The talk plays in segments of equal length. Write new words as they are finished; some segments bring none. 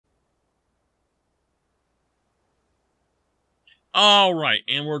All right,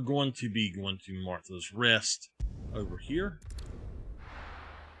 and we're going to be going to Martha's Rest over here.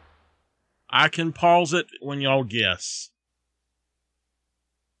 I can pause it when y'all guess.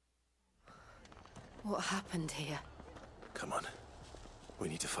 What happened here? Come on. We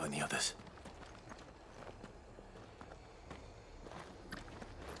need to find the others.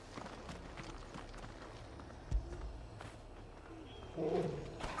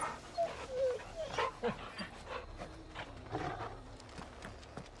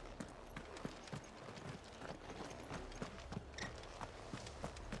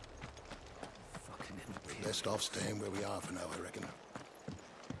 Best off staying where we are for now, I reckon.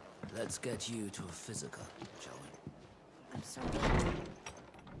 Let's get you to a physical, shall we? I'm sorry.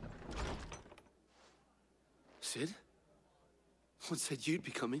 Sid? What said you'd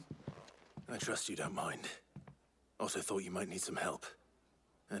be coming? I trust you don't mind. Also thought you might need some help.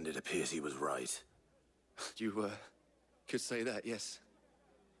 And it appears he was right. You, could say that, yes.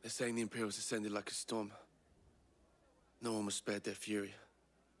 They're saying the Imperials ascended like a storm. No one was spared their fury.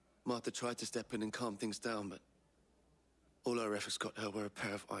 Martha tried to step in and calm things down, but all our efforts got her were a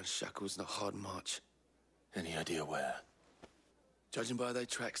pair of iron shackles and a hard march. Any idea where? Judging by their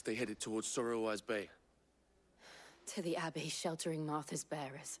tracks, they headed towards Sorrowwise Bay. To the Abbey, sheltering Martha's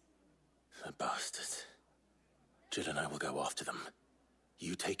bearers. The bastards. Jill and I will go after them.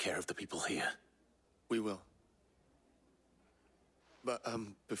 You take care of the people here. We will. But,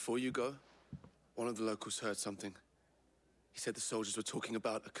 before you go, one of the locals heard something. He said the soldiers were talking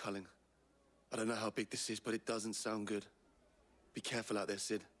about a culling. I don't know how big this is, but it doesn't sound good. Be careful out there,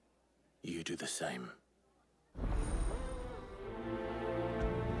 Sid. You do the same.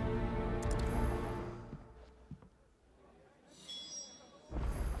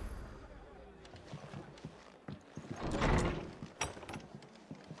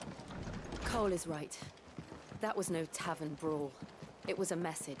 Cole is right. That was no tavern brawl. It was a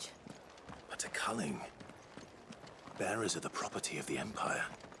message. But a culling. Bearers are the property of the Empire.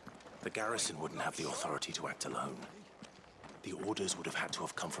 The garrison wouldn't have the authority to act alone. The orders would have had to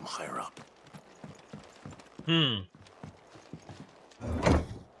have come from higher up.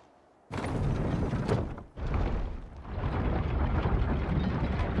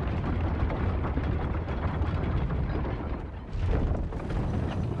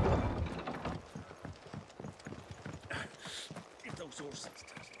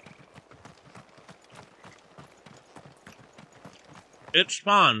 It's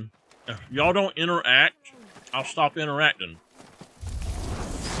fine. If y'all don't interact, I'll stop interacting.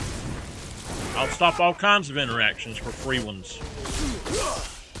 I'll stop all kinds of interactions for free ones.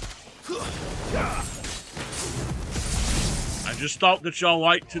 I just thought that y'all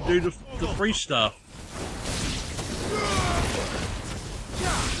like to do the free stuff.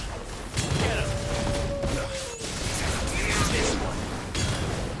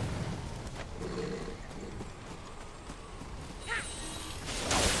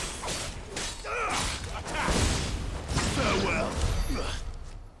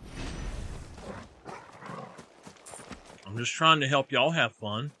 I'm just trying to help y'all have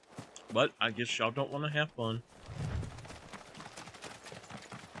fun, but I guess y'all don't want to have fun.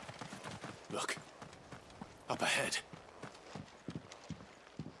 Look. Up ahead.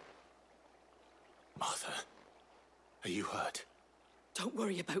 Martha, are you hurt? Don't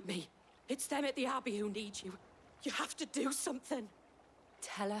worry about me. It's them at the Abbey who need you. You have to do something.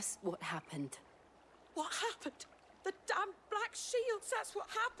 Tell us what happened. What happened? The damn Black Shields, that's what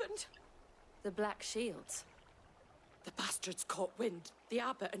happened. The Black Shields? The bastards caught wind. The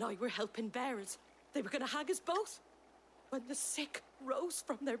abbot and I were helping bearers. They were gonna hang us both. When the sick rose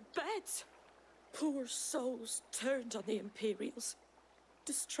from their beds, poor souls turned on the Imperials.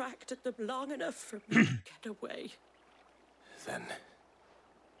 Distracted them long enough for me to get away. Then,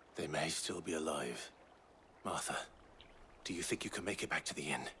 they may still be alive. Martha, do you think you can make it back to the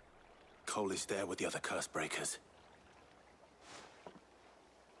inn? Cole is there with the other curse breakers.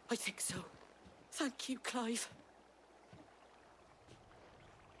 I think so. Thank you, Clive.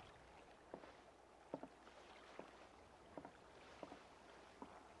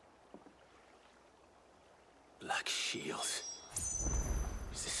 Black Shields.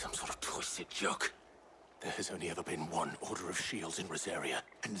 Is this some sort of twisted joke? There has only ever been one Order of Shields in Rosaria,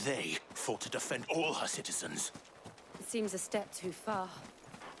 and they fought to defend all her citizens. It seems a step too far,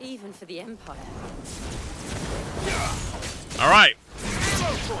 even for the Empire. All right.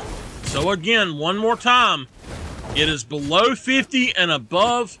 So again, one more time. It is below 50 and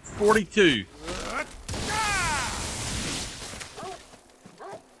above 42.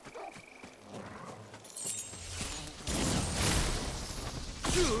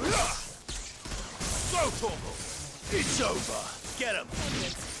 It's over. get him!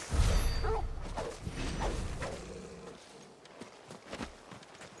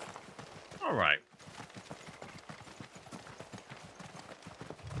 All right.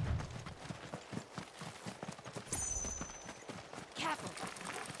 Careful.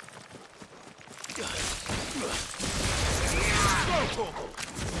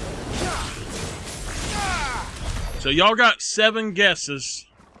 So y'all got 7 guesses.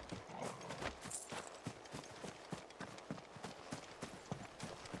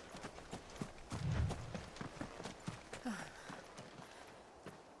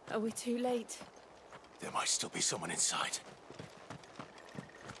 Are we too late? There might still be someone inside.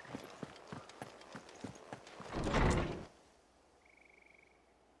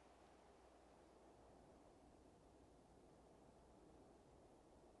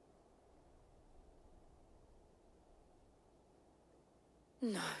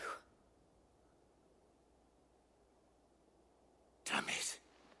 No. Damn it.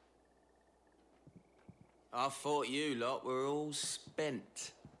 I thought you lot were all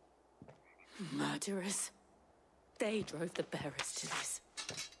spent. Murderers. They drove the bearers to this.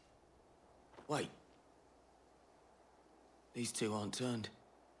 Wait. These two aren't turned.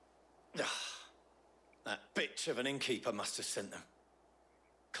 That bitch of an innkeeper must have sent them.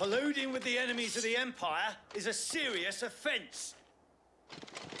 Colluding with the enemies of the Empire is a serious offense.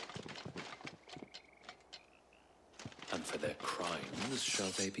 And for their crimes shall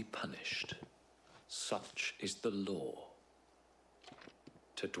they be punished. Such is the law.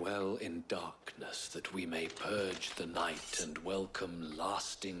 To dwell in darkness that we may purge the night and welcome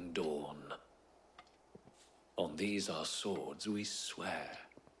lasting dawn. On these our swords we swear.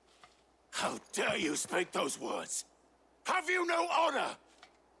 How dare you speak those words? Have you no honor?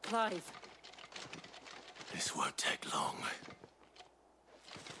 Clive. This won't take long.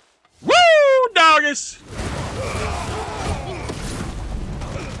 Woo, doggies!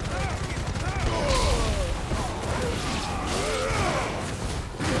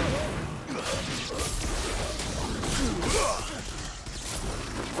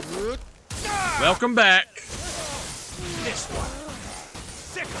 Welcome back. This one.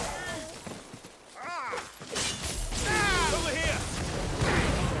 Sickle. Over here.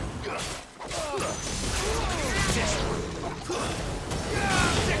 This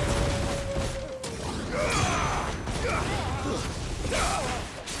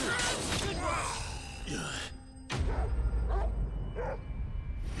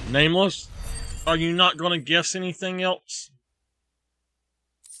one. Nameless, are you not going to guess anything else?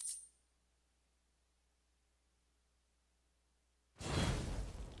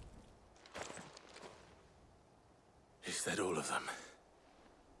 Is that all of them?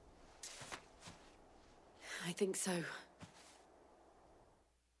 I think so.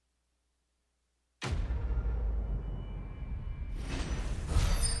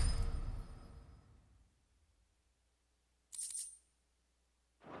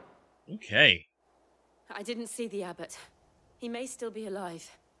 Okay. I didn't see the abbot. He may still be alive.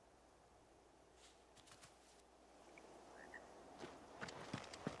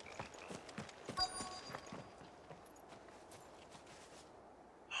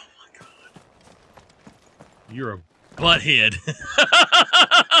 You're a butthead.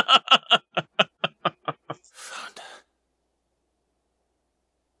 Found her.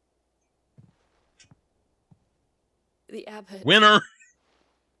 The abbot. Winner.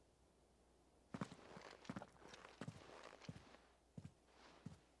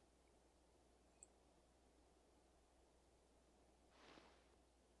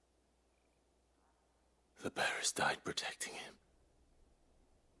 The bearers died protecting him.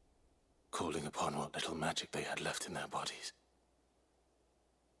 Calling upon what little magic they had left in their bodies.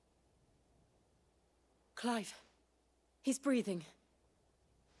 Clive. He's breathing.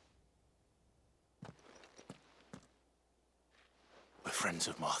 We're friends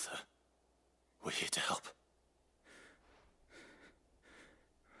of Martha. We're here to help.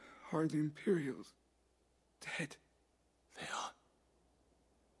 Are the Imperials dead? They are.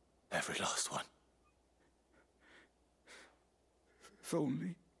 Every last one. If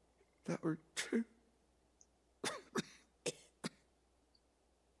only that were true.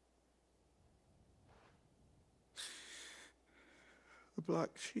 The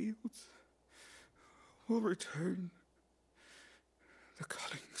Black Shields will return. The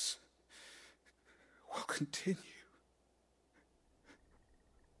Cullings will continue.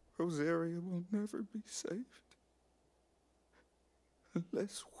 Rosaria will never be saved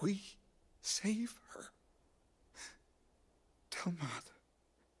unless we save her. Tell Mother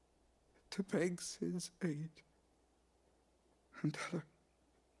to beg Sid's aid and tell her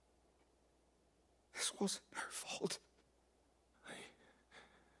this wasn't her fault. I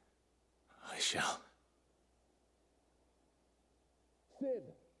shall. Sid!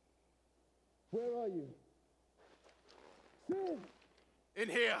 Where are you? Sid! In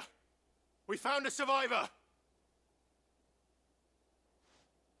here! We found a survivor!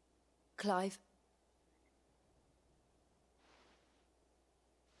 Clive.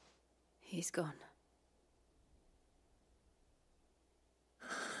 He's gone.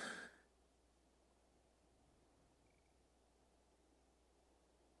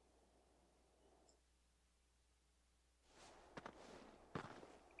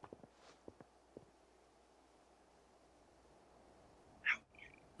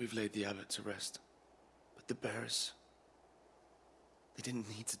 We've laid the abbot to rest. But the bearers... they didn't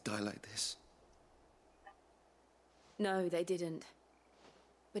need to die like this. No, they didn't.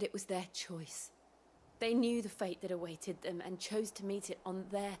 But it was their choice. They knew the fate that awaited them and chose to meet it on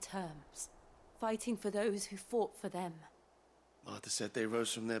their terms, fighting for those who fought for them. Martha said they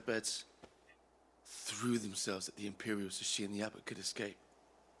rose from their beds, threw themselves at the Imperials so she and the abbot could escape.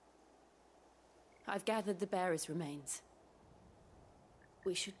 I've gathered the bearers' remains.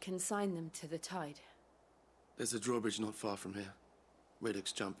 We should consign them to the tide. There's a drawbridge not far from here.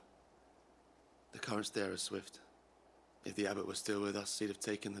 Radix jump. The currents there are swift. If the abbot was still with us, he'd have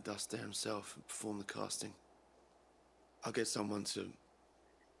taken the dust there himself and performed the casting. I'll get someone to...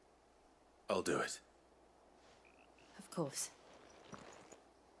 I'll do it. Of course.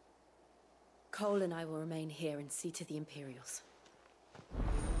 Cole and I will remain here and see to the Imperials.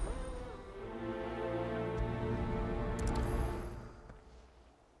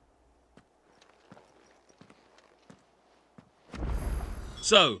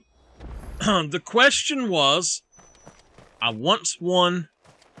 So, the question was, I once won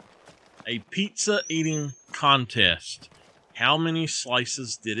a pizza eating contest. How many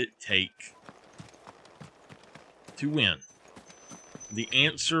slices did it take to win? The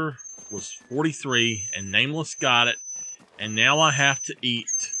answer was 43, and Nameless got it, and now I have to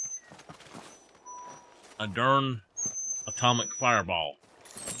eat a darn atomic fireball.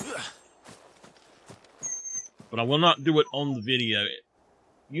 But I will not do it on the video.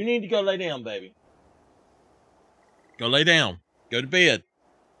 You need to go lay down, baby. Go lay down. Go to bed.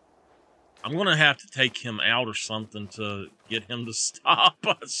 I'm going to have to take him out or something to get him to stop.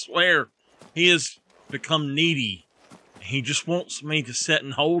 I swear. He has become needy. He just wants me to sit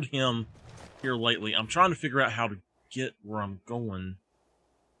and hold him here lately. I'm trying to figure out how to get where I'm going.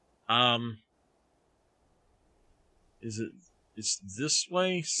 It's this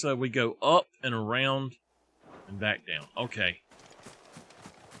way? So we go up and around and back down. Okay.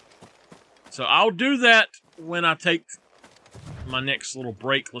 So I'll do that when I take my next little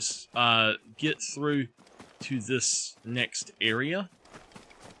break. Let's get through to this next area.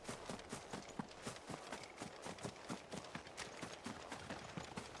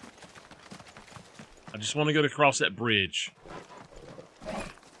 I just want to go across that bridge.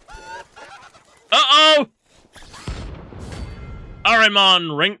 Uh-oh!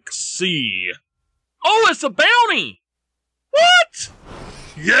 Ahriman rank C. Oh, it's a bounty! What?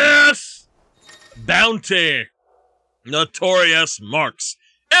 Yes! Bounty. Notorious marks.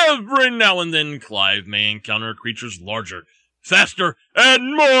 Every now and then, Clive may encounter creatures larger, faster,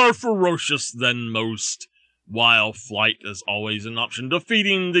 and more ferocious than most. While flight is always an option,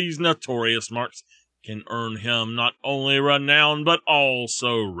 defeating these notorious marks can earn him not only renown, but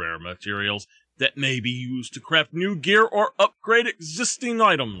also rare materials that may be used to craft new gear or upgrade existing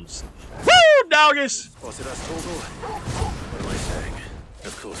items. Woo, doggies! Spotted us, Torgal? What am I saying?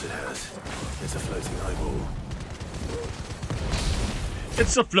 Of course it has. It's a floating eyeball.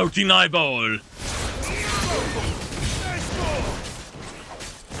 It's a floating eyeball.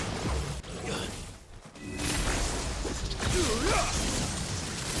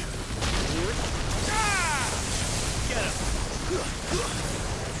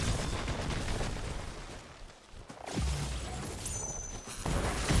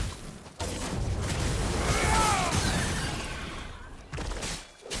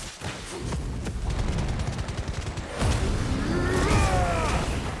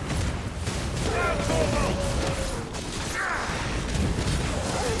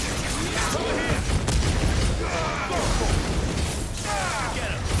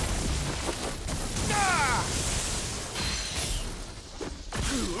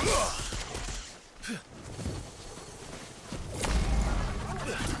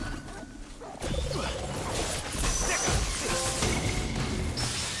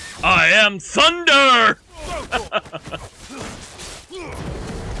 I am thunder!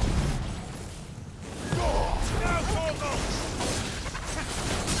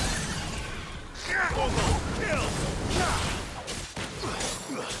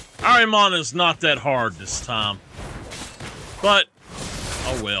 Paimon is not that hard this time. But,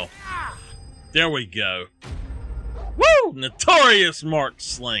 oh well. There we go. Woo! Notorious Mark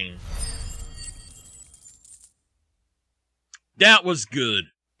slain. That was good.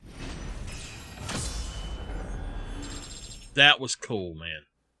 That was cool, man.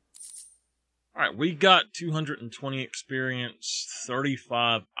 Alright, we got 220 experience,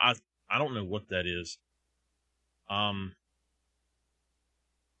 35. I don't know what that is.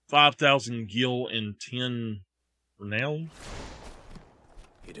 5,000 gil and 10 renown.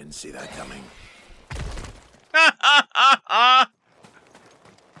 You didn't see that coming.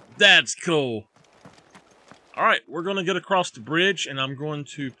 That's cool. Alright, we're going to get across the bridge, and I'm going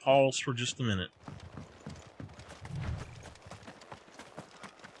to pause for just a minute.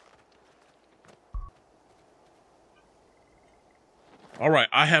 Alright,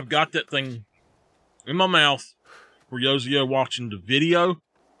 I have got that thing in my mouth for Yozio watching the video.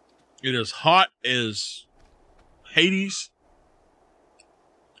 It is hot as Hades.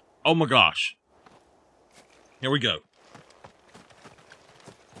 Oh my gosh. Here we go.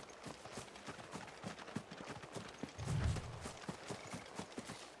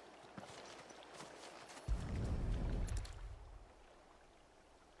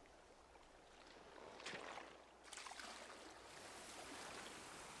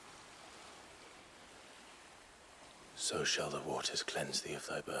 So shall the waters cleanse thee of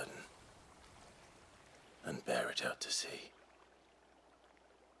thy burden, and bear it out to sea.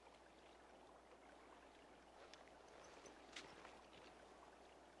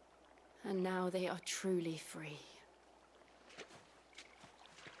 And now they are truly free.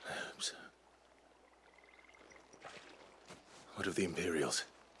 I hope so. What of the Imperials?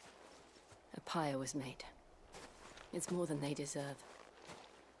 A pyre was made. It's more than they deserve.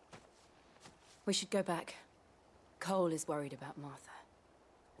 We should go back. Cole is worried about Martha.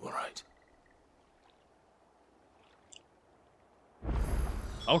 All right.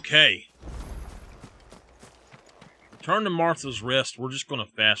 Okay. Turn to Martha's Rest. We're just going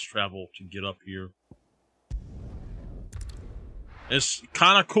to fast travel to get up here. It's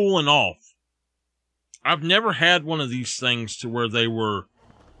kind of cooling off. I've never had one of these things to where they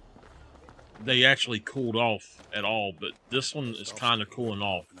actually cooled off at all, but this one is kind of cooling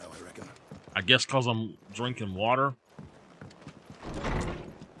off. I guess because I'm drinking water.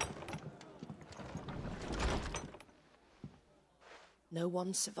 No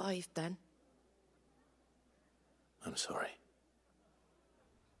one survived then? I'm sorry.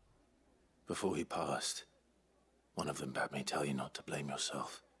 Before he passed, one of them bade me tell you not to blame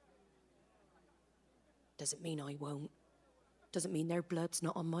yourself. Doesn't mean I won't. Doesn't mean their blood's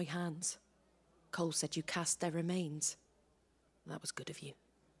not on my hands. Cole said you cast their remains. That was good of you.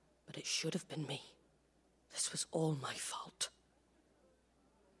 But it should have been me. This was all my fault.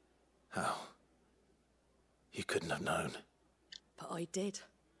 How? You couldn't have known. But I did.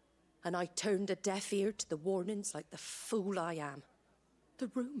 And I turned a deaf ear to the warnings like the fool I am.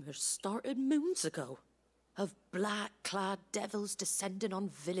 The rumours started moons ago. Of black-clad devils descending on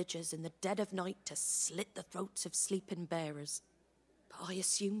villages in the dead of night to slit the throats of sleeping bearers. But I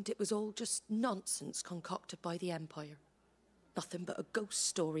assumed it was all just nonsense concocted by the Empire. Nothing but a ghost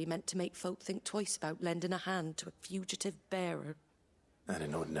story meant to make folk think twice about lending a hand to a fugitive bearer. And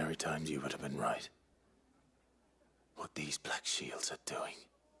in ordinary times you would have been right. What these Black Shields are doing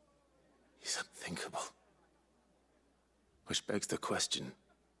is unthinkable. Which begs the question,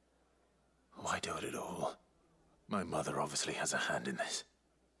 why do it at all? My mother obviously has a hand in this.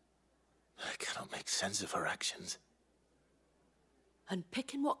 I cannot make sense of her actions. And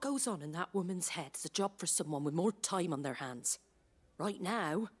picking what goes on in that woman's head is a job for someone with more time on their hands. Right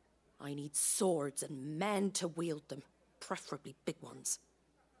now, I need swords and men to wield them, preferably big ones.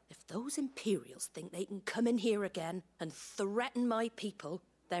 If those Imperials think they can come in here again and threaten my people,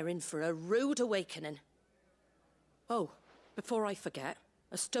 they're in for a rude awakening. Oh, before I forget,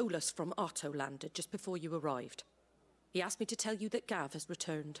 a Stolas from Otto landed just before you arrived. He asked me to tell you that Gav has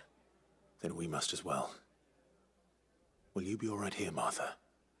returned. Then we must as well. Will you be all right here, Martha?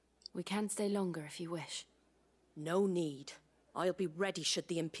 We can stay longer if you wish. No need. I'll be ready should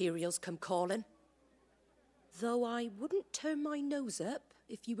the Imperials come calling. Though I wouldn't turn my nose up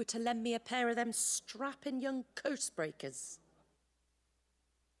if you were to lend me a pair of them strapping young curse breakers.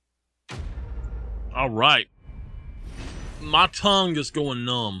 All right. My tongue is going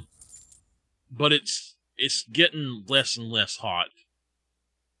numb, but it's getting less and less hot.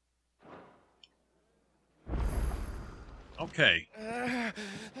 Okay.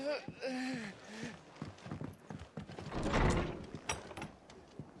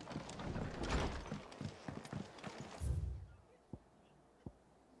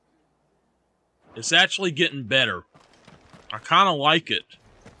 It's actually getting better. I kind of like it.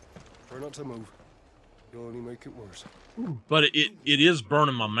 Try not to move. You'll only make it worse. But it is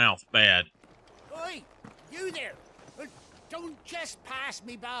burning my mouth bad. Oi! You there! Don't just pass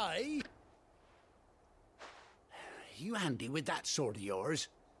me by! You handy with that sword of yours?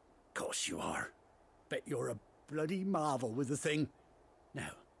 Course you are. Bet you're a bloody marvel with the thing.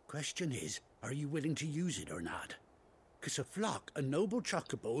 Now, question is, are you willing to use it or not? 'Cause a flock of noble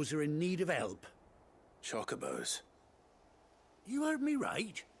chocobos are in need of help. Chocobos? You heard me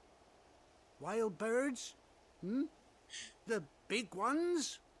right. Wild birds? Hmm? The big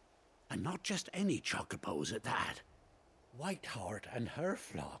ones? And not just any chocobos at that. Whiteheart and her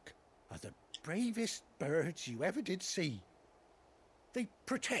flock are the bravest birds you ever did see. They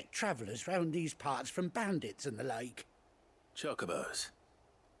protect travellers round these parts from bandits and the like. Chocobos?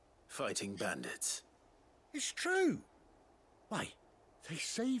 Fighting bandits? It's true. Why, they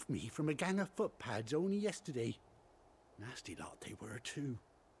saved me from a gang of footpads only yesterday. Nasty lot they were too.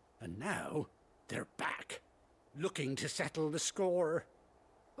 And now they're back, looking to settle the score.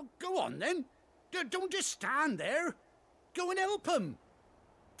 Oh, go on then. Don't just stand there. Go and help them.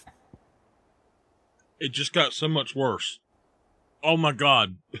 It just got so much worse. Oh my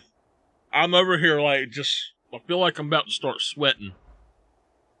god. I'm over here like I feel like I'm about to start sweating.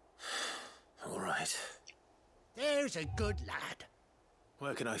 All right. There's a good lad.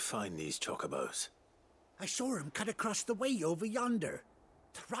 Where can I find these chocobos? I saw him cut across the way over yonder.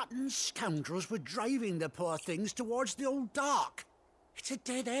 The rotten scoundrels were driving the poor things towards the old dock. It's a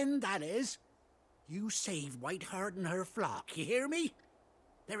dead end, that is. You save Whiteheart and her flock, you hear me?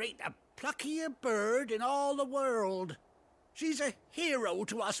 There ain't a pluckier bird in all the world. She's a hero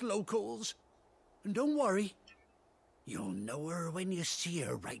to us locals. And don't worry, you'll know her when you see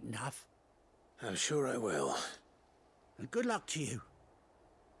her right enough. I'm sure I will. And good luck to you.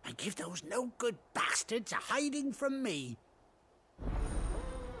 And give those no-good bastards a hiding from me.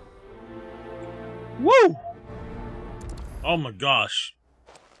 Woo! Oh my gosh.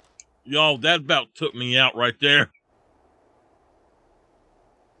 Y'all, that about took me out right there.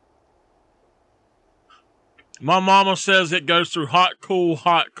 My mama says it goes through hot, cool,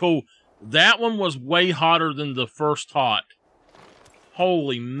 hot, cool. That one was way hotter than the first hot.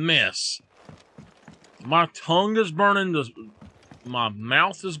 Holy mess. My tongue is burning. My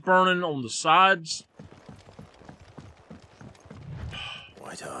mouth is burning on the sides.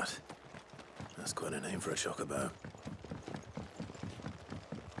 Whiteheart. That's quite a name for a chocobo.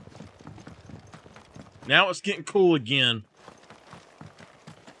 Now it's getting cool again.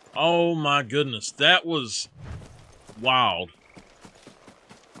 Oh my goodness. That was wild.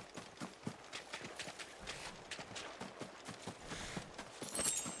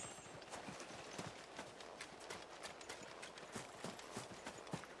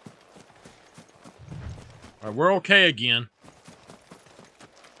 All right, we're okay again.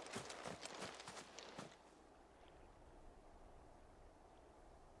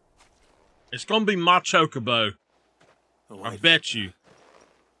 It's gonna be my chocobo. I bet you.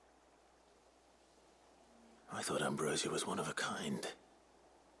 I thought Ambrosia was one of a kind.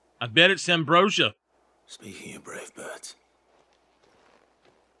 I bet it's Ambrosia. Speaking of brave birds.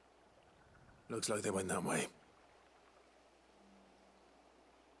 Looks like they went that way.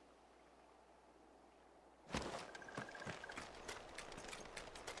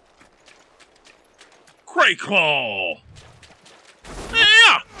 Great Claw!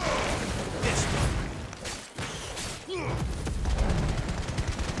 Yeah!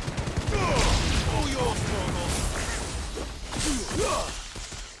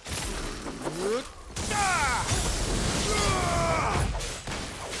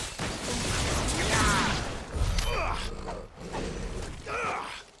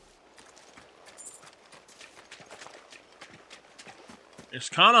 It's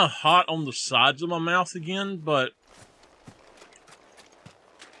kind of hot on the sides of my mouth again, but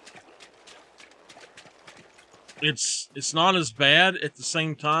it's not as bad at the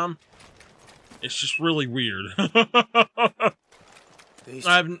same time. It's just really weird. These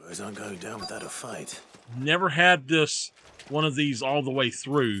chocobos aren't going down without a fight. Never had one of these all the way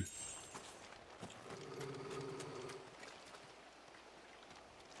through.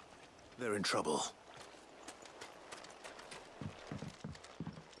 They're in trouble.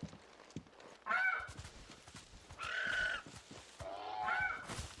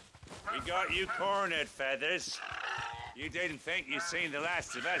 We got you cornered, Feathers. You didn't think you'd seen the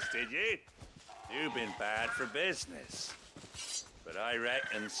last of us, did you? You've been bad for business. But I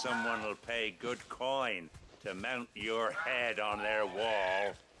reckon someone will pay good coin to mount your head on their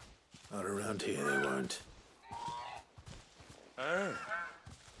wall. Not around here, they won't. Oh.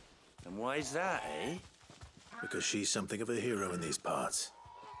 And why's that, eh? Because she's something of a hero in these parts.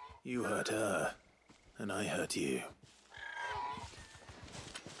 You hurt her, and I hurt you.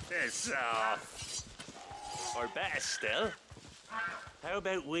 Piss off. Or better still, how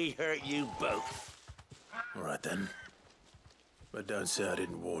about we hurt you both? All right then. But don't say I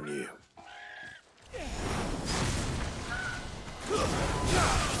didn't warn you. Over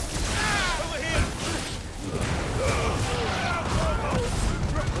here!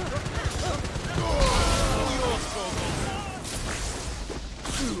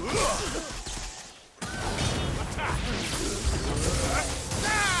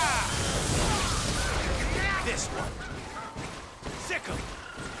 This one. Sickle!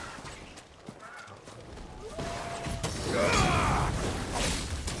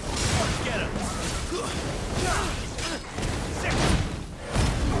 Get him! Sickle!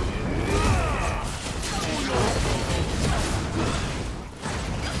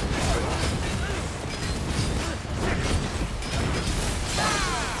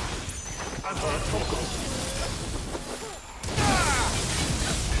 I'm gonna talk.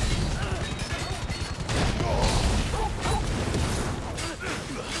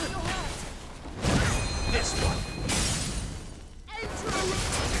 This one.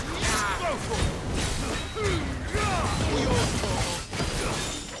 Go for it!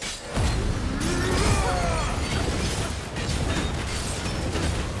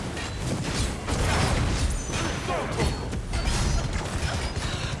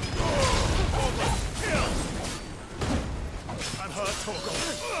 I'm hurt, Torgal.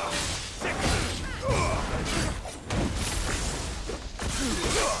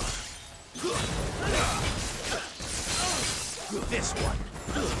 This one.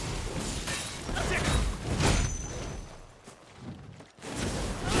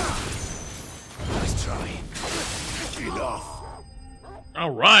 Nice try. Enough.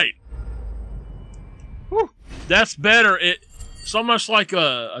 All right. Whew. That's better. It's almost like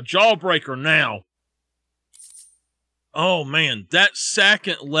a jawbreaker now. Oh man, that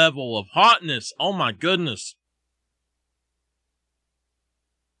second level of hotness. Oh my goodness.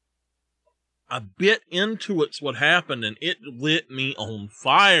 I bit into it's what happened and it lit me on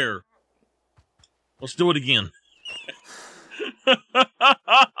fire. Let's do it again.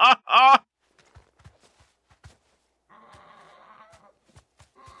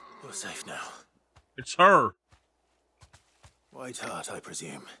 You're safe now. It's her. White Heart, I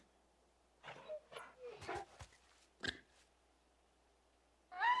presume.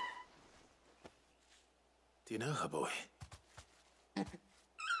 Do you know her, boy?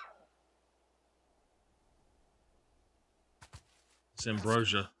 It's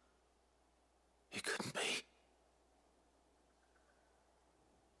Ambrosia. It couldn't be.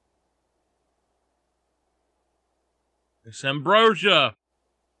 It's Ambrosia.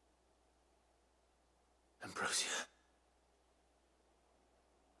 Ambrosia.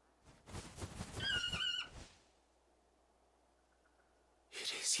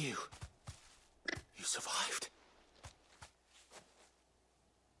 It is you. You survived.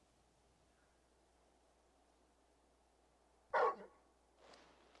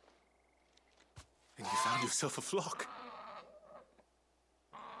 And you found yourself a flock.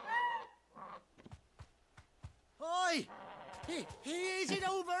 Oi! Is it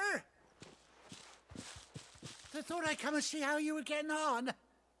over? I thought I'd come and see how you were getting on.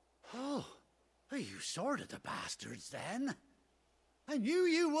 Oh, you sorted the bastards then. I knew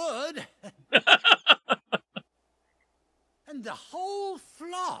you would. And the whole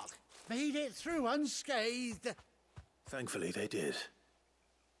flock made it through unscathed. Thankfully, they did.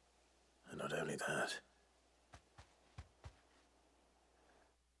 And not only that.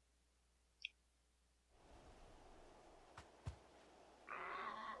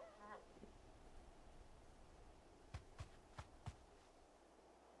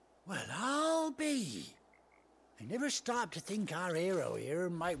 Well, I'll be. I never stopped to think our hero here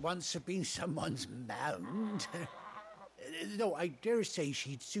might once have been someone's mount. Though I dare say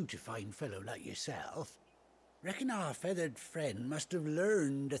she'd suit a fine fellow like yourself. Reckon our feathered friend must have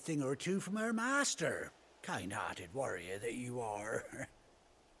learned a thing or two from her master. Kind-hearted warrior that you are.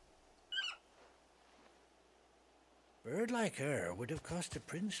 Bird like her would have cost a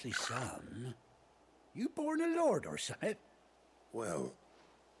princely sum. You born a lord or something? Well,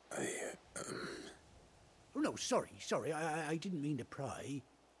 Oh, no, sorry. I didn't mean to pry.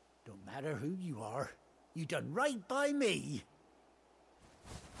 Don't matter who you are. You done right by me.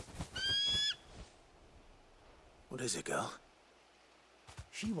 What is it, girl?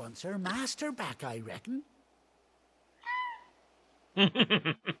 She wants her master back, I reckon.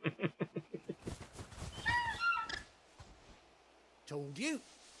 Told you.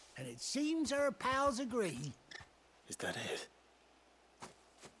 And it seems our pals agree. Is that it?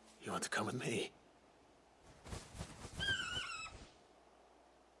 You want to come with me?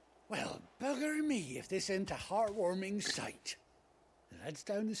 Well, bugger me if this ain't a heartwarming sight. The lads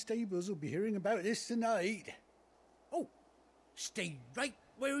down the stables will be hearing about this tonight. Oh, stay right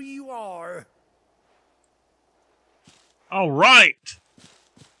where you are. All right.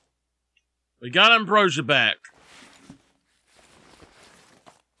 We got Ambrosia back.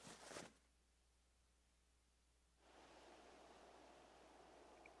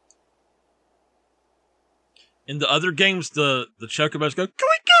 In the other games, the chocobos go,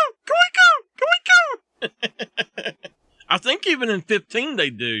 "Koi-ko! Koi-ko! Koi-ko!" I think even in 15 they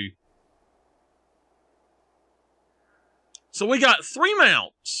do. So we got 3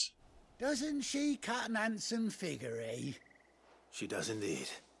 mounts. Doesn't she cut an handsome figure, eh? She does indeed.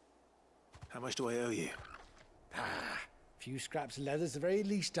 How much do I owe you? Ah, a few scraps of leather's the very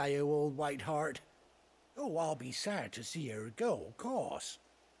least I owe old Whiteheart. Oh, I'll be sad to see her go, of course.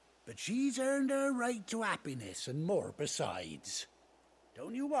 But she's earned her right to happiness and more besides.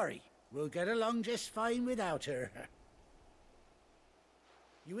 Don't you worry, we'll get along just fine without her.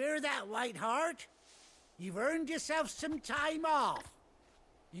 You hear that, Whiteheart? You've earned yourself some time off.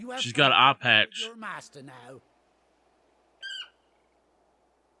 You have She's got an eye patch. Your master now.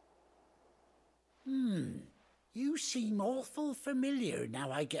 You seem awful familiar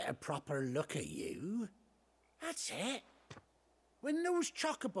now I get a proper look at you. That's it. When those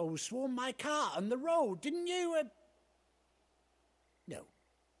chocobos swarmed my cart on the road, didn't you? No.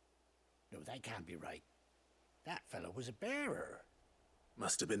 No, that can't be right. That fellow was a bearer.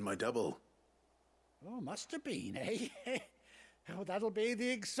 Must have been my double. Oh, must have been, eh? Oh, that'll be the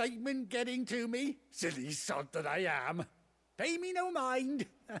excitement getting to me. Silly sod that I am. Pay me no mind.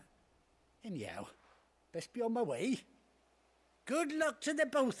 Anyhow, best be on my way. Good luck to the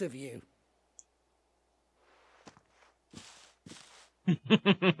both of you. You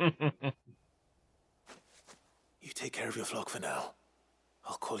take care of your flock for now.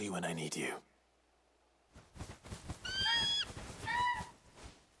 I'll call you when I need you.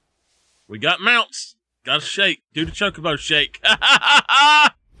 We got mounts. Got to shake. Do the chocobo shake.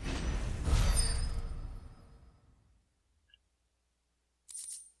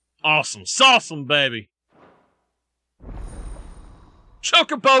 Awesome. Sauceum, baby.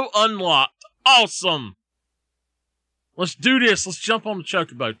 Chocobo unlocked. Awesome. Let's do this. Let's jump on the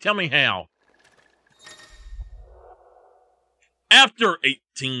chocobo. Tell me how. After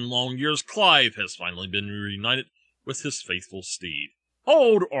 18 long years, Clive has finally been reunited with his faithful steed.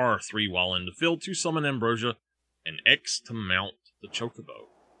 Hold R3 while in the field to summon Ambrosia, and X to mount the chocobo.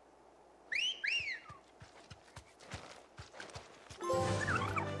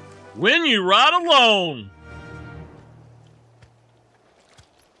 When you ride alone!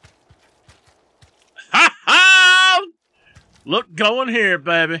 Ha ha! Look, going here,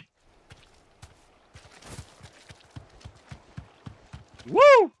 baby.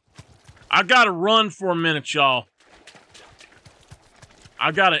 Woo! I gotta run for a minute, y'all.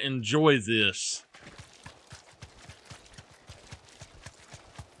 I gotta enjoy this.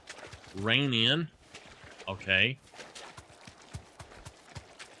 Rein in. Okay.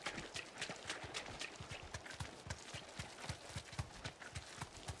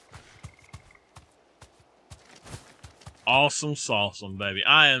 Awesome sauceum, baby.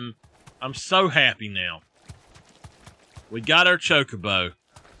 I'm so happy now. We got our chocobo.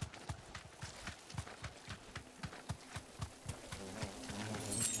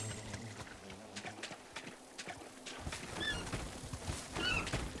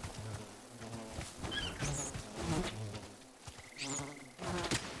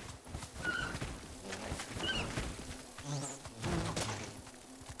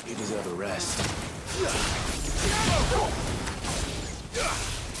 You deserve a rest.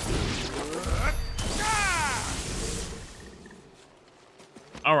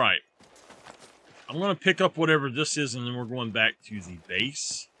 All right. I'm going to pick up whatever this is, and then we're going back to the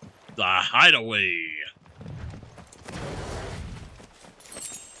base. The hideaway.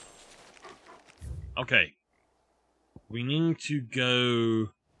 Okay. We need to go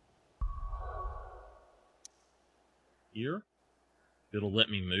here. It'll let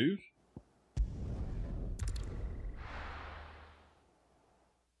me move.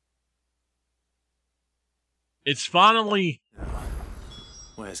 It's finally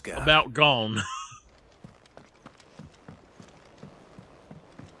Where's Gar? about gone.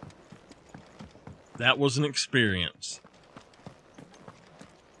 That was an experience.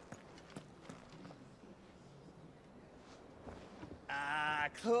 Ah,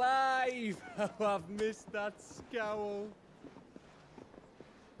 Clive! Oh, I've missed that scowl.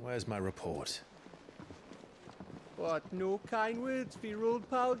 Where's my report? What, no kind words for your old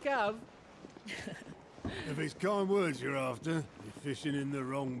pal Gav? If it's kind words you're after, you're fishing in the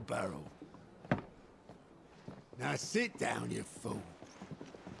wrong barrel. Now sit down, you fool.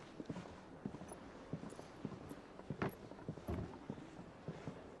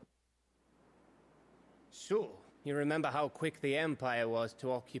 So, you remember how quick the Empire was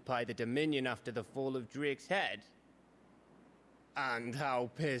to occupy the Dominion after the fall of Drake's head? And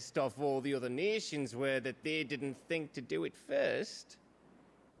how pissed off all the other nations were that they didn't think to do it first?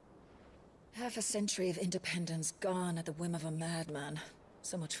 Half a century of independence gone at the whim of a madman.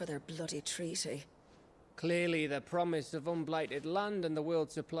 So much for their bloody treaty. Clearly, the promise of unblighted land and the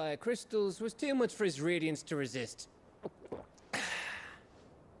world's supply of crystals was too much for his radiance to resist.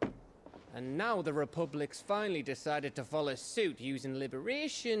 And now the Republic's finally decided to follow suit, using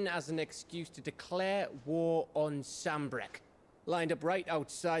liberation as an excuse to declare war on Sambrek. Lined up right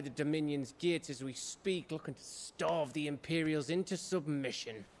outside the Dominion's gates as we speak, looking to starve the Imperials into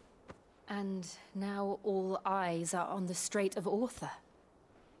submission. And now all eyes are on the Strait of Author.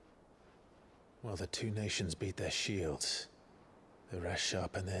 Well, the two nations beat their shields. The rest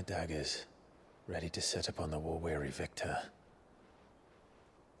sharpen their daggers, ready to set upon the war-weary victor.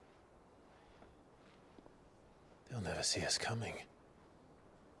 They'll never see us coming.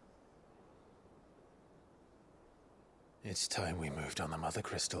 It's time we moved on the mother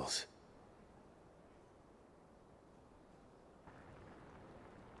crystals.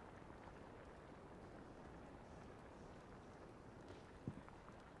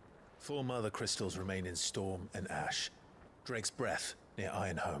 Four mother crystals remain in Storm and Ash. Drake's Breath near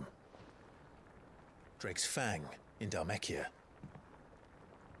Ironhome. Drake's Fang in Dhalmekia.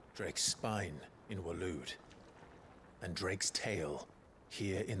 Drake's Spine in Waloed. And Drake's Tail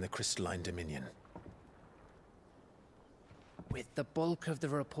here in the Crystalline Dominion. With the bulk of the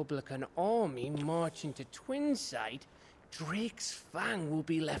Republican army marching to Twinside, Drake's Fang will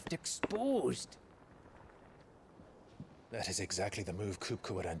be left exposed. That is exactly the move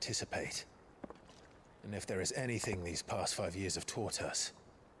Kupka would anticipate. And if there is anything these past 5 years have taught us,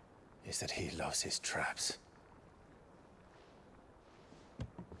 is that he loves his traps.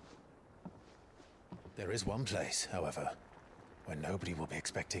 There is one place, however, where nobody will be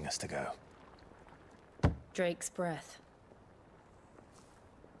expecting us to go. Drake's Breath.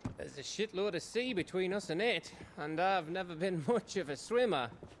 There's a shitload of sea between us and it, and I've never been much of a swimmer.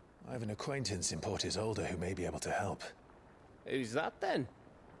 I have an acquaintance in Port Isolde who may be able to help. Who's that then?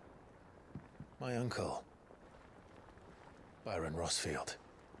 My uncle, Byron Rossfield.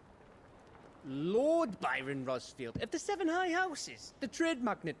 Lord Byron Rossfield of the Seven High Houses, the trade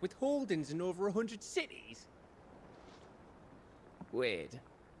magnate with holdings in over 100 cities. Wait,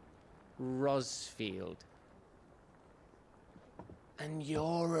 Rossfield. And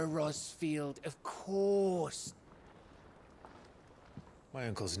you're a Rossfield, of course. My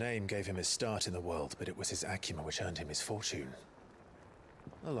uncle's name gave him his start in the world, but it was his acumen which earned him his fortune.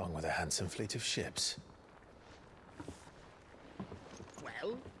 Along with a handsome fleet of ships.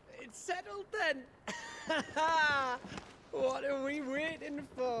 Well, it's settled then. What are we waiting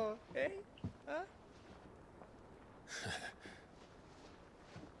for, eh? Huh?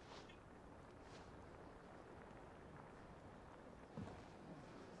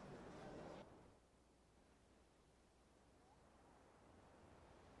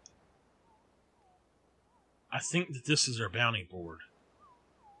 I think that this is our bounty board.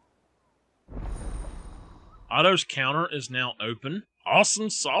 Otto's counter is now open. Awesome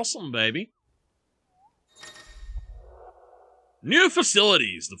sauceum, baby. New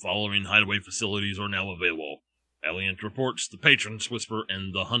facilities. The following hideaway facilities are now available. Valiant Reports, the Patron's Whisper,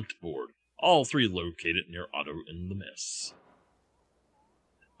 and the Hunt Board. All three located near Otto in the Mess.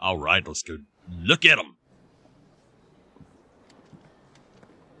 Alright, let's go look at them.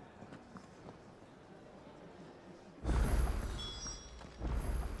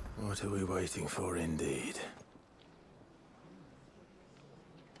 What are we waiting for, indeed?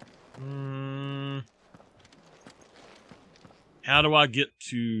 How do I get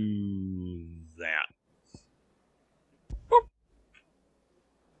to that? Boop.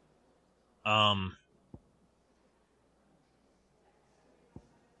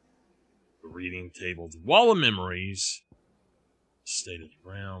 Reading table, the Wall of Memories, State of the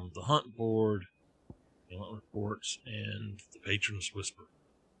Realm, the Hunt Board, Valiant Reports, and the Patron's Whisper.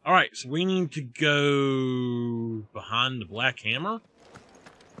 Alright, so we need to go behind the Black Hammer.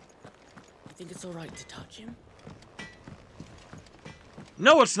 You think it's alright to touch him?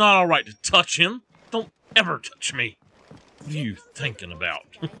 No, it's not alright to touch him. Don't ever touch me. What are you thinking about?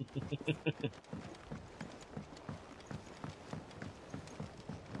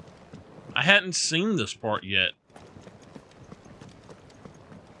 I hadn't seen this part yet.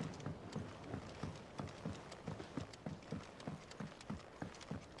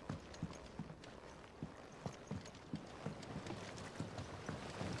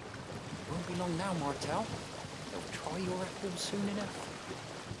 Won't be long now, Martel. They'll try your apples soon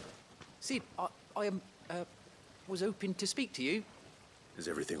enough. Sid, I was hoping to speak to you. Is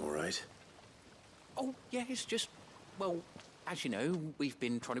everything all right? Oh, yeah, it's just, well, as you know, we've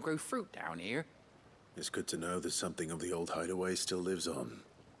been trying to grow fruit down here. It's good to know that something of the old hideaway still lives on.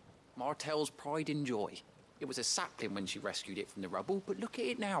 Martel's pride and joy. It was a sapling when she rescued it from the rubble, but look at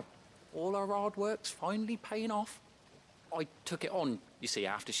it now. All our hard work's finally paying off. I took it on, you see,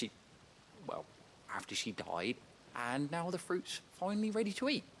 after she died, and now the fruit's finally ready to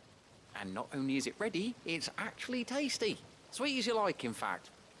eat. And not only is it ready, it's actually tasty. Sweet as you like, in fact.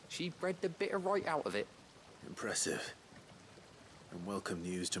 She bred the bitter right out of it. Impressive. And welcome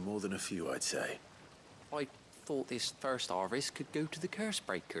news to more than a few, I'd say. I thought this first harvest could go to the curse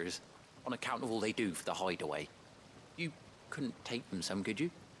breakers, on account of all they do for the hideaway. You couldn't take them some, could you?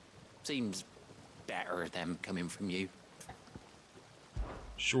 Seems better them coming from you.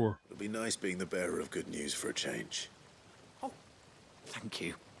 Sure. It'll be nice being the bearer of good news for a change. Oh, thank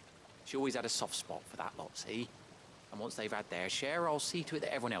you. She always had a soft spot for that lot, see? And once they've had their share, I'll see to it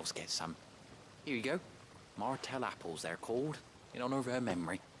that everyone else gets some. Here you go. Martel apples, they're called, in honor of her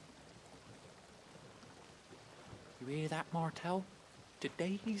memory. You hear that, Martel?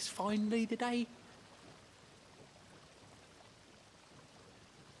 Today's finally the day.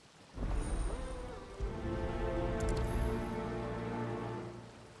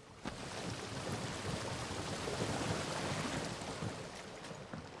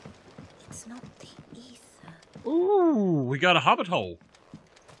 It's not the ether. Ooh, we got a hobbit hole.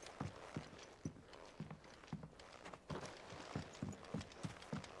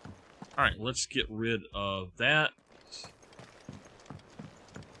 Alright, let's get rid of that.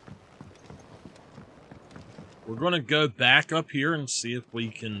 We're going to go back up here and see if we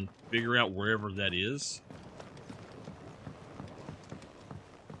can figure out wherever that is.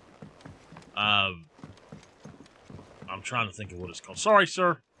 I'm trying to think of what it's called. Sorry,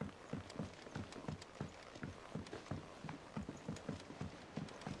 sir.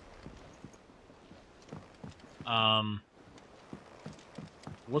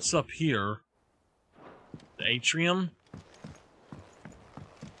 What's up here? The atrium?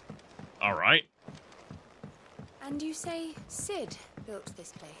 Alright. And you say Sid built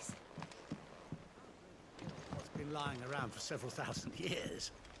this place? It's been lying around for several thousand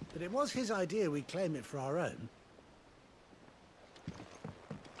years. But it was his idea we claim it for our own.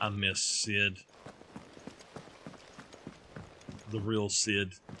 I miss Sid. The real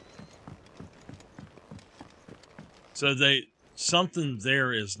Sid. So something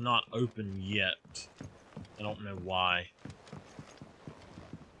there is not open yet. I don't know why.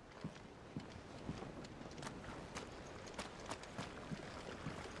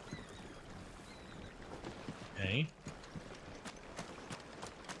 Okay.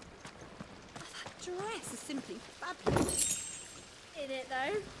 That dress is simply fabulous. In it,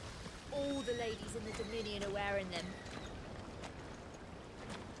 though. All the ladies in the Dominion are wearing them.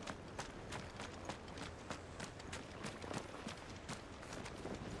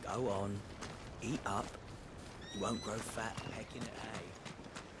 Go on, eat up. You won't grow fat pecking at hay.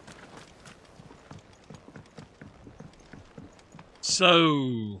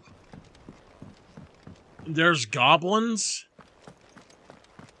 So there's goblins.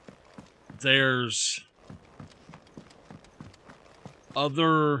 There's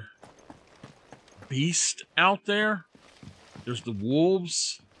other beasts out there. There's the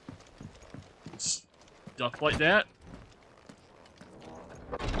wolves. Stuff like that.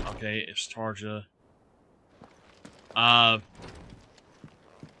 Okay, it's Tarja.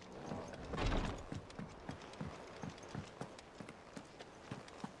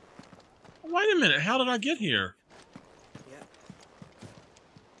 Wait a minute, how did I get here? Yeah.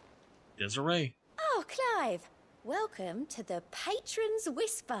 Desiree. Oh, Clive. Welcome to the Patron's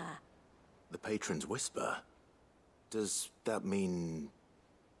Whisper. The Patron's Whisper? Does that mean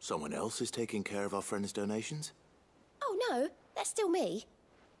someone else is taking care of our friend's donations? Oh, no, that's still me.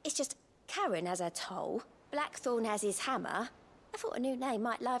 It's just Karen has her toll, Blackthorn has his hammer. I thought a new name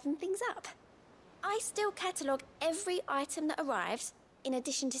might liven things up. I still catalogue every item that arrives, in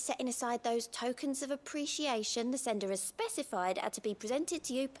addition to setting aside those tokens of appreciation the sender has specified are to be presented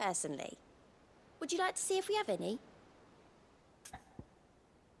to you personally. Would you like to see if we have any?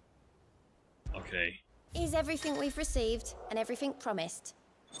 Okay. Is everything we've received and everything promised?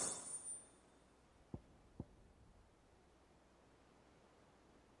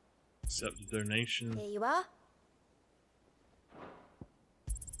 Accept the donation. Here you are.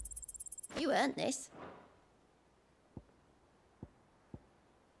 You earned this.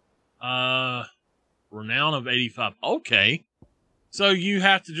 Renown of 85. Okay. So you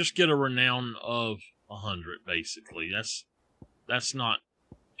have to just get a renown of 100, basically. That's not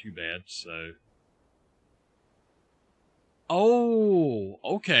too bad, so. Oh,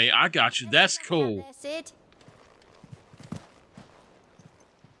 okay, I got you. That's cool. There, Sid.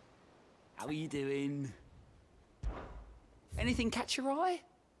 How are you doing? Anything catch your eye?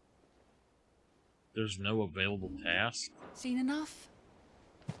 There's no available task. Seen enough?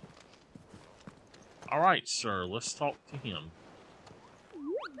 Alright, sir, let's talk to him.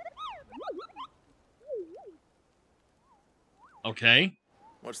 Okay.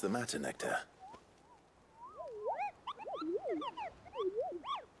 What's the matter, Nectar?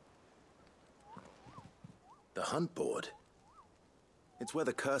 The hunt board? It's where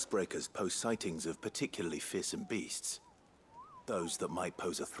the curse breakers post sightings of particularly fearsome beasts. Those that might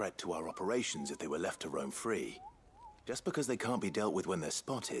pose a threat to our operations if they were left to roam free. Just because they can't be dealt with when they're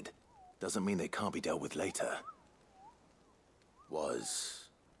spotted, doesn't mean they can't be dealt with later. Was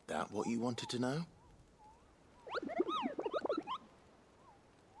that what you wanted to know?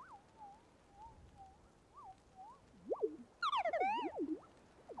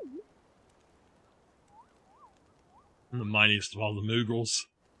 The mightiest of all the Moogles.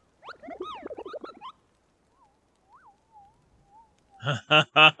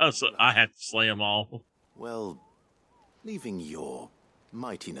 So I had to slay them all. Well, leaving your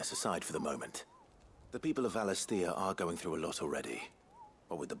mightiness aside for the moment, the people of Valisthea are going through a lot already.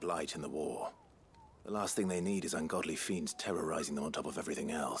 What with the Blight and the war, the last thing they need is ungodly fiends terrorizing them on top of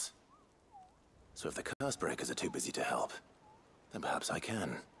everything else. So if the Cursebreakers are too busy to help, then perhaps I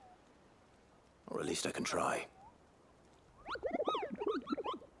can. Or at least I can try.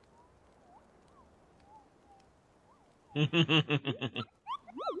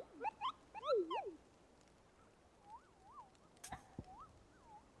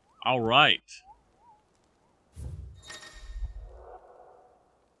 All right.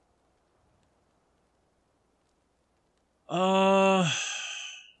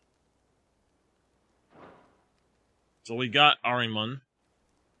 So we got Ahriman.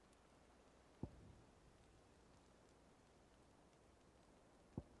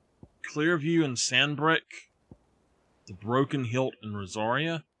 Clearview and Sandbreak. The Broken Hilt and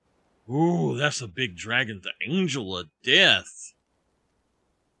Rosaria. Ooh, that's a big dragon. The Angel of Death.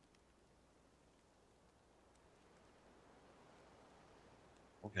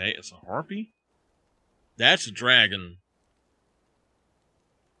 Okay, it's a harpy. That's a dragon.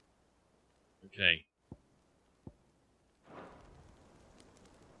 Okay.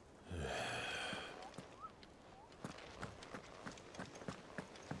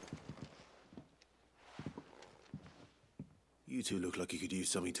 You two look like you could use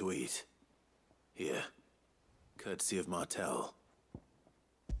something to eat. Here. Courtesy of Martel.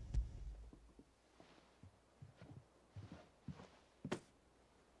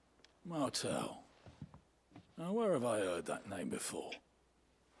 Martel. Now, where have I heard that name before?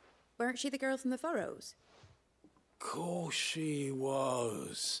 Weren't she the girl from the Furrows? Course she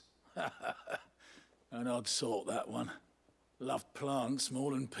was. An odd sort, that one. Loved plants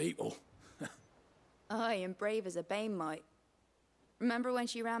more than people. Aye, and brave as a bane might. Remember when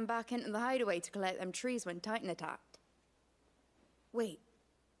she ran back into the hideaway to collect them trees when Titan attacked? Wait.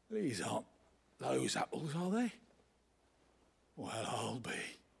 These aren't those apples, are they? Well, I'll be.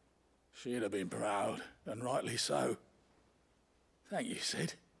 She'd have been proud, and rightly so. Thank you,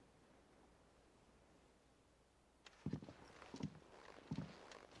 Sid.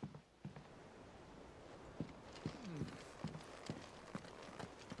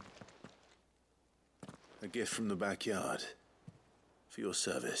 A gift from the backyard. For your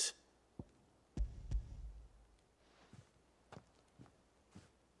service.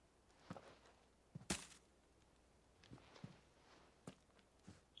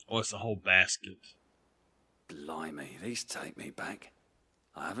 Oh, it's a whole basket. Blimey, these take me back.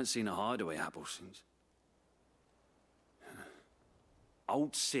 I haven't seen a hideaway apple since.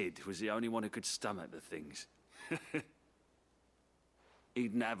 Old Sid was the only one who could stomach the things.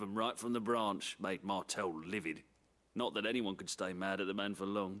 He'd nab them right from the branch, made Martel livid. Not that anyone could stay mad at the man for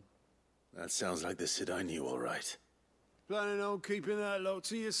long. That sounds like the Sid I knew, all right. Planning on keeping that lot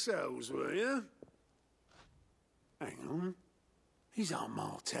to yourselves, were you? Hang on. These aren't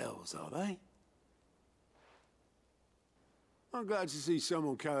Martels, are they? I'm glad to see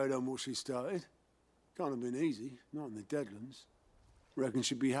someone carried on what she started. Can't have been easy, not in the Deadlands. Reckon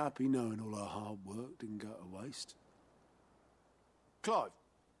she'd be happy knowing all her hard work didn't go to waste. Clive,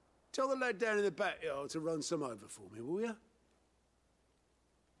 Tell the lad down in the backyard to run some over for me, will you?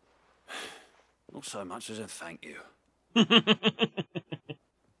 Not so much as a thank you.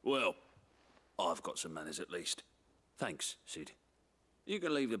 Well, I've got some manners at least. Thanks, Sid. You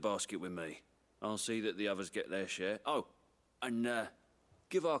can leave the basket with me. I'll see that the others get their share. Oh, and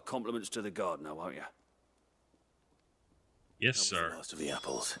give our compliments to the gardener, won't you? Yes, That was sir. the last of the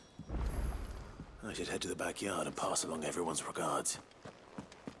apples. I should head to the backyard and pass along everyone's regards.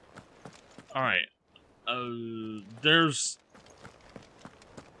 All right. There's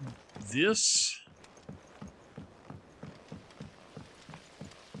this.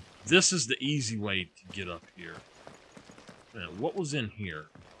 This is the easy way to get up here. Now, what was in here?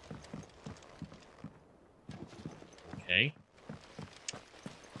 Okay.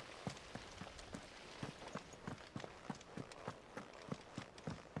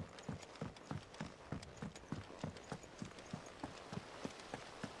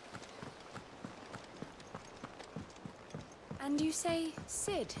 And you say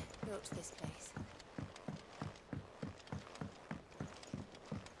Sid built this place?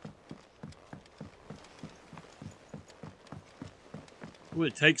 Well,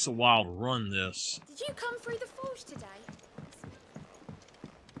 it takes a while to run this. Did you come through the forge today?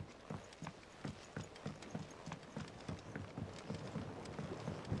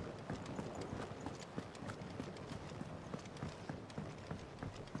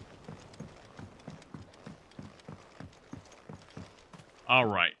 All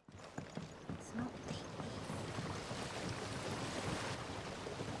right.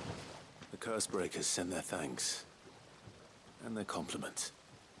 The Cursebreakers send their thanks. And their compliments.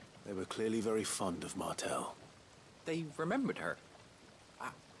 They were clearly very fond of Martell. They remembered her.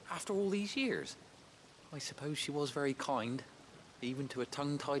 After all these years. I suppose she was very kind, even to a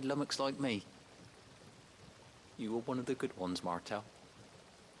tongue-tied lummox like me. You were one of the good ones, Martell.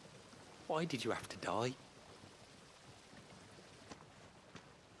 Why did you have to die?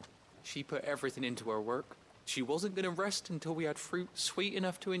 She put everything into her work. She wasn't going to rest until we had fruit sweet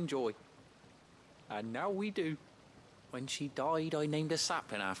enough to enjoy. And now we do. When she died, I named a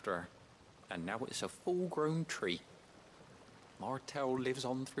sapling after her. And now it's a full-grown tree. Martell lives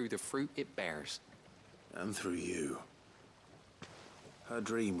on through the fruit it bears. And through you. Her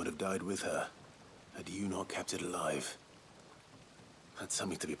dream would have died with her, had you not kept it alive. That's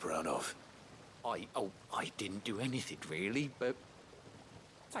something to be proud of. I didn't do anything really, but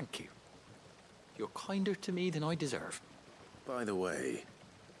thank you. You're kinder to me than I deserve. By the way,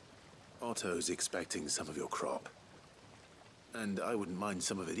 Otto's expecting some of your crop. And I wouldn't mind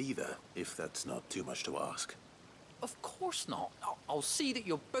some of it either, if that's not too much to ask. Of course not. I'll see that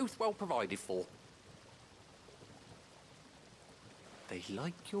you're both well provided for. They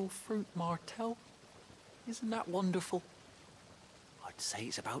like your fruit, Martell. Isn't that wonderful? I'd say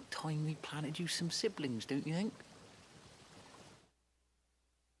it's about time we planted you some siblings, don't you think?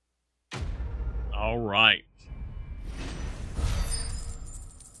 All right.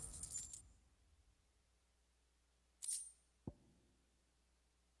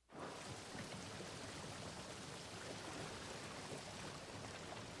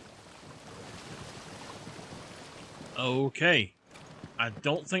 Okay. I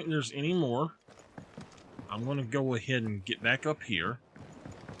don't think there's any more. I'm going to go ahead and get back up here.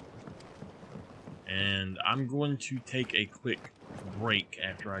 And I'm going to take a quick break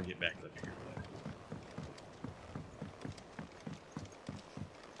after I get back up here.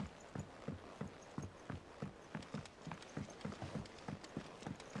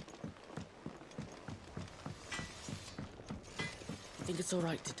 I think it's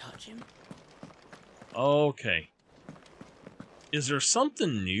alright to touch him. Okay. Is there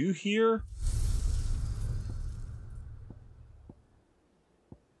something new here?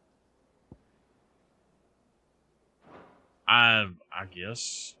 I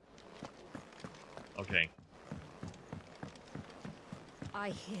guess. Okay.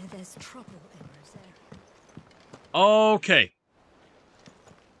 I hear there's trouble in Rosaria. Okay.